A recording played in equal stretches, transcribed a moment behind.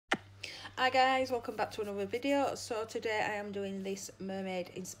Hi guys, welcome back to another video. So today I am doing this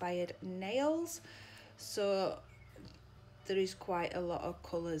mermaid inspired nails. So there is quite a lot of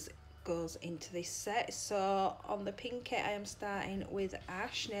colours goes into this set. So on the pinky I am starting with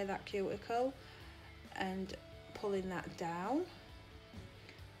ash near that cuticle and pulling that down.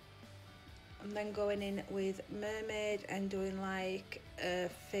 I'm then going in with mermaid and doing like a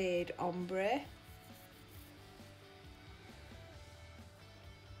fade ombre.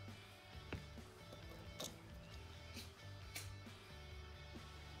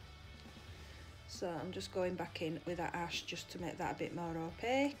 So I'm just going back in with that ash just to make that a bit more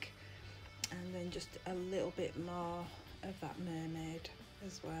opaque, and then just a little bit more of that mermaid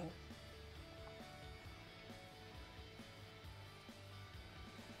as well.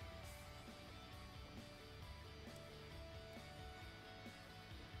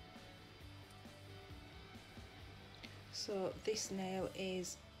 So this nail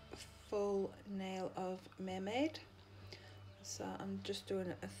is full nail of mermaid. So I'm just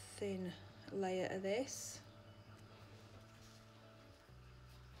doing a thin layer of this,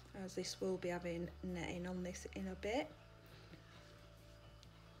 as this will be having netting on this in a bit.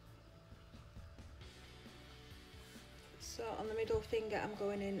 So on the middle finger I'm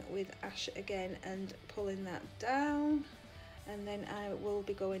going in with ash again and pulling that down, and then I will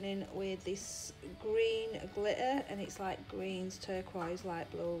be going in with this green glitter, and it's like greens, turquoise, light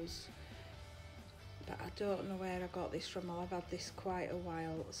blues, but I don't know where I got this from. I've had this quite a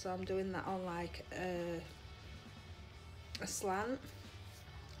while. So I'm doing that on like a slant,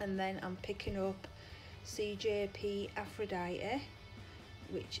 and then I'm picking up CJP Aphrodite,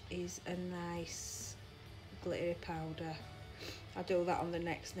 which is a nice glittery powder. I'll do that on the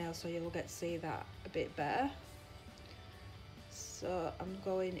next nail so you'll get to see that a bit better. So I'm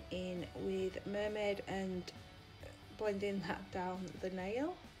going in with mermaid and blending that down the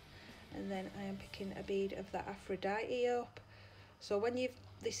nail, and then I am picking a bead of that Aphrodite up. So when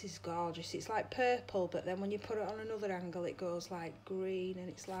this is gorgeous, it's like purple, but then when you put it on another angle it goes like green, and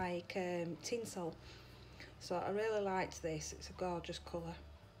it's like tinsel. So I really liked this, it's a gorgeous colour.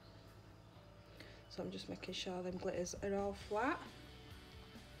 So I'm just making sure them glitters are all flat.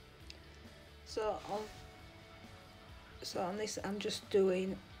 So on this I'm just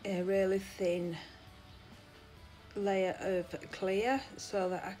doing a really thin layer of clear so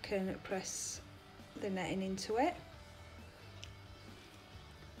that I can press the netting into it.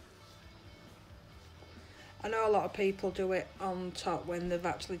 I know a lot of people do it on top when they've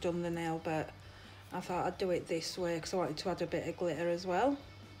actually done the nail, but I thought I'd do it this way because I wanted to add a bit of glitter as well.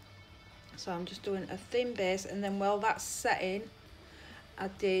 So I'm just doing a thin base, and then while that's setting I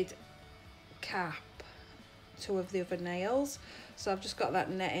did cap two of the other nails. So I've just got that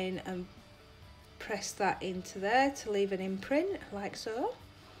netting and press that into there to leave an imprint like so,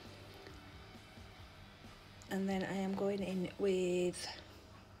 and then I am going in with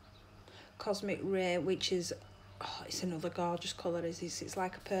Cosmic Ray, which is it's another gorgeous colour. It's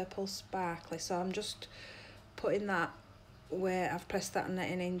like a purple sparkly. So I'm just putting that where I've pressed that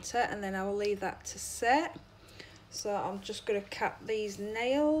netting into, and then I will leave that to set. So I'm just going to cap these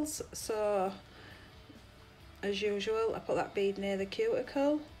nails. So as usual I put that bead near the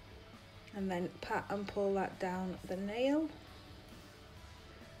cuticle and then pat and pull that down the nail.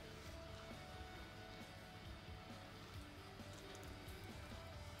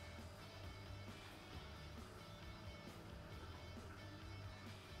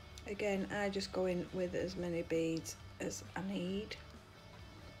 Again, I just go in with as many beads as I need,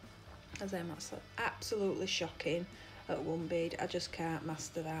 as I'm absolutely shocking at one bead. I just can't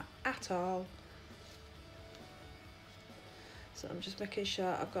master that at all. So I'm just making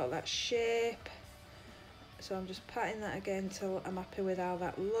sure I've got that shape. So I'm just patting that again till I'm happy with how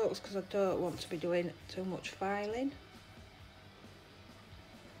that looks, because I don't want to be doing too much filing.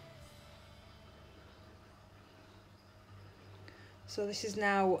 So this is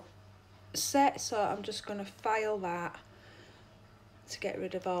now set, so I'm just going to file that to get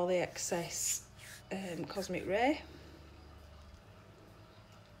rid of all the excess Cosmic Ray.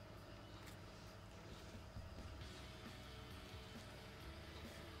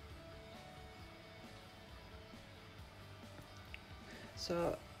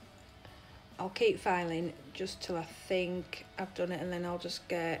 So I'll keep filing just till I think I've done it, and then I'll just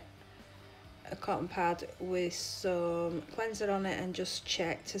get a cotton pad with some cleanser on it and just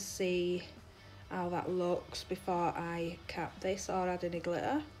check to see how that looks before I cap this or add any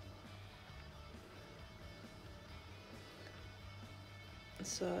glitter.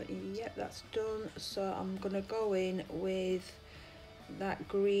 So yep, that's done. So I'm gonna go in with that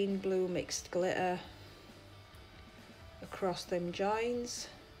green blue mixed glitter across them joins.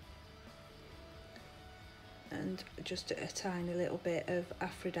 and just a tiny little bit of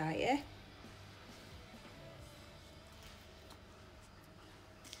Aphrodite.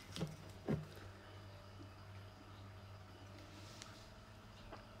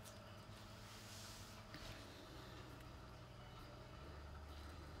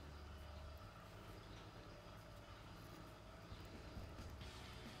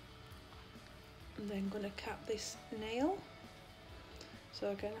 And then I'm going to cap this nail. So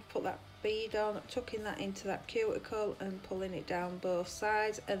again, I put that bead on, tucking that into that cuticle and pulling it down both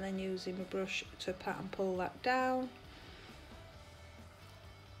sides, and then using my brush to pat and pull that down.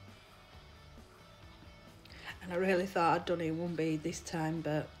 And I really thought I'd done it in one bead this time,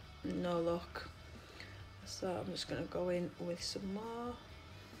 but no luck. So I'm just going to go in with some more.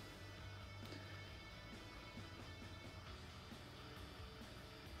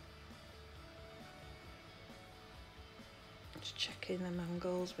 Just checking them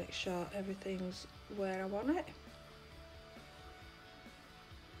angles, make sure everything's where I want it.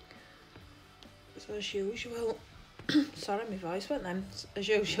 So as usual, sorry my voice went then. As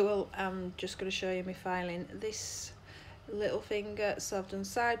usual, I'm just going to show you me filing this little finger. So I've done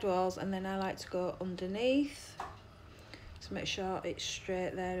side walls, and then I like to go underneath to make sure it's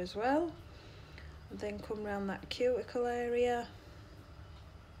straight there as well. And then come around that cuticle area.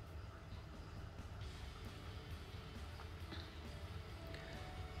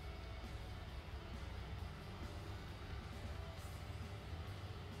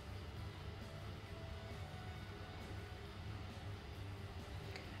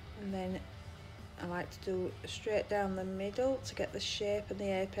 And then I like to do straight down the middle to get the shape and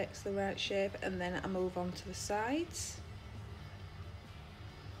the apex the right shape, and then I move on to the sides.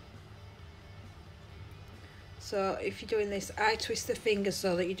 So if you're doing this, I twist the finger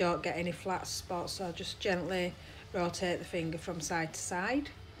so that you don't get any flat spots, so I just gently rotate the finger from side to side.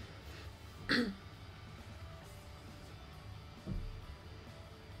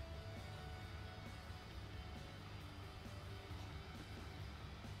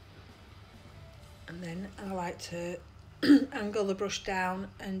 And then I like to angle the brush down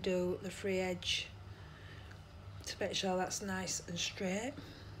and do the free edge to make sure that's nice and straight.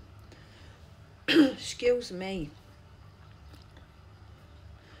 Excuse me.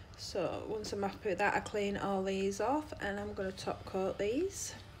 So once I'm happy with that, I clean all these off, and I'm going to top coat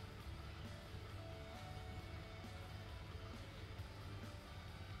these.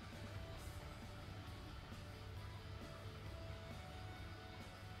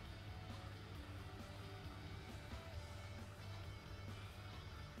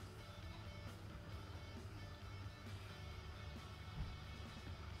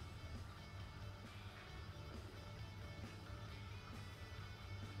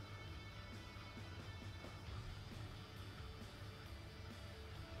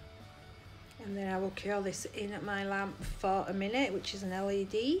 And then I will cure this in at my lamp for a minute, which is an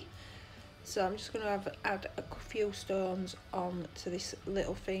LED. So I'm just going to add a few stones on to this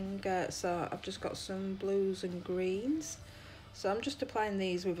little finger. So I've just got some blues and greens. So I'm just applying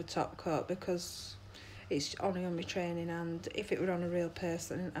these with a top coat because it's only on my training, and if it were on a real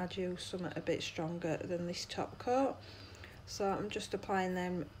person, I'd use something a bit stronger than this top coat. So I'm just applying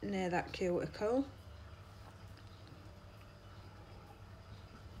them near that cuticle.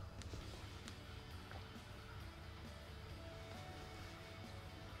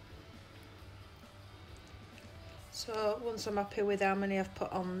 So once I'm happy with how many I've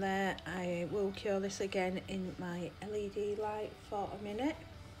put on there, I will cure this again in my LED light for a minute.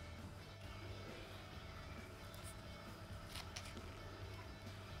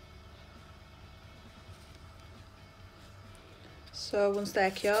 So once they're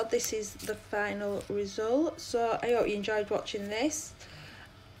cured, this is the final result. So I hope you enjoyed watching this,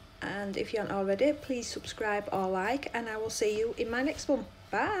 and if you aren't already, please subscribe or like, and I will see you in my next one.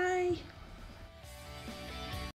 Bye.